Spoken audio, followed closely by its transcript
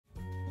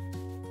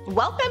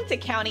Welcome to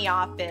County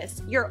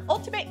Office, your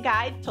ultimate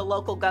guide to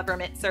local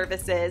government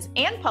services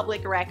and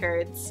public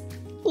records.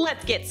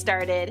 Let's get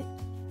started.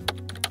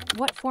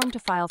 What form to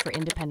file for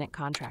independent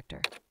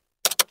contractor?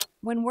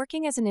 When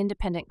working as an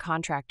independent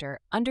contractor,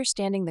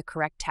 understanding the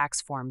correct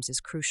tax forms is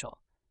crucial.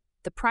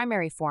 The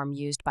primary form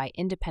used by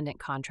independent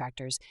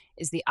contractors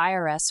is the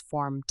IRS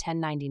Form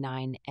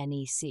 1099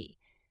 NEC.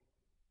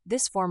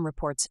 This form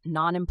reports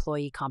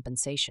non-employee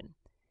compensation.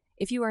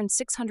 If you earn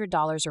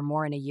 $600 or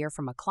more in a year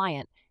from a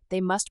client,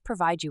 they must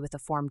provide you with a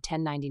Form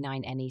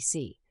 1099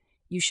 NEC.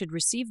 You should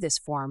receive this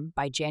form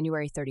by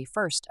January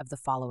 31st of the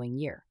following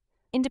year.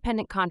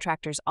 Independent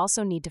contractors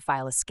also need to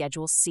file a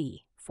Schedule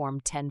C, Form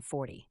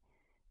 1040.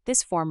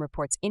 This form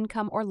reports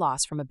income or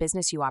loss from a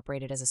business you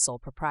operated as a sole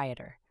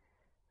proprietor.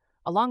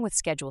 Along with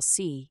Schedule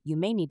C, you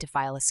may need to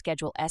file a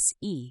Schedule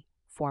SE,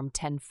 Form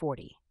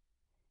 1040.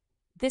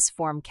 This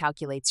form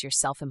calculates your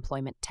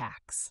self-employment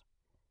tax.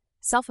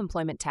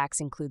 Self-employment tax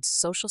includes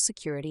Social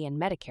Security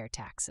and Medicare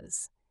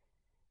taxes.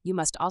 You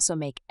must also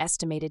make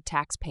estimated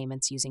tax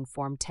payments using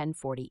Form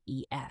 1040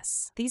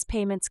 ES. These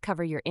payments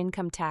cover your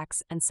income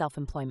tax and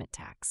self-employment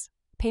tax.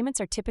 Payments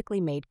are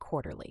typically made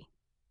quarterly.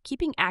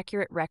 Keeping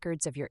accurate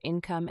records of your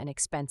income and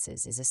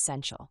expenses is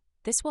essential.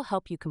 This will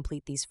help you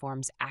complete these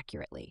forms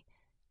accurately.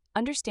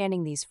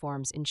 Understanding these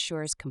forms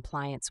ensures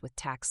compliance with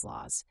tax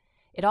laws.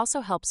 It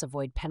also helps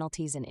avoid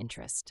penalties and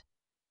interest.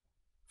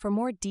 For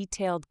more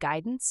detailed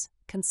guidance,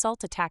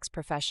 consult a tax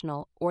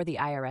professional or the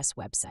IRS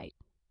website.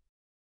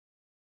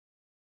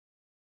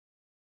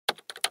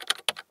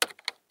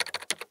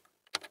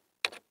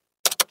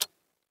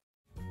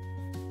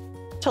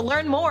 To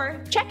learn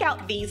more, check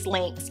out these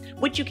links,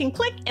 which you can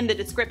click in the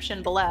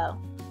description below.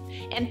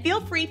 And feel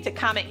free to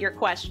comment your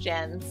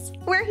questions.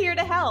 We're here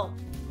to help.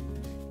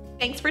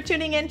 Thanks for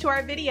tuning in to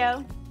our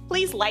video.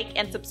 Please like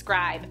and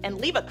subscribe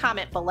and leave a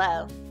comment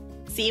below.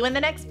 See you in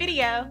the next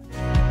video.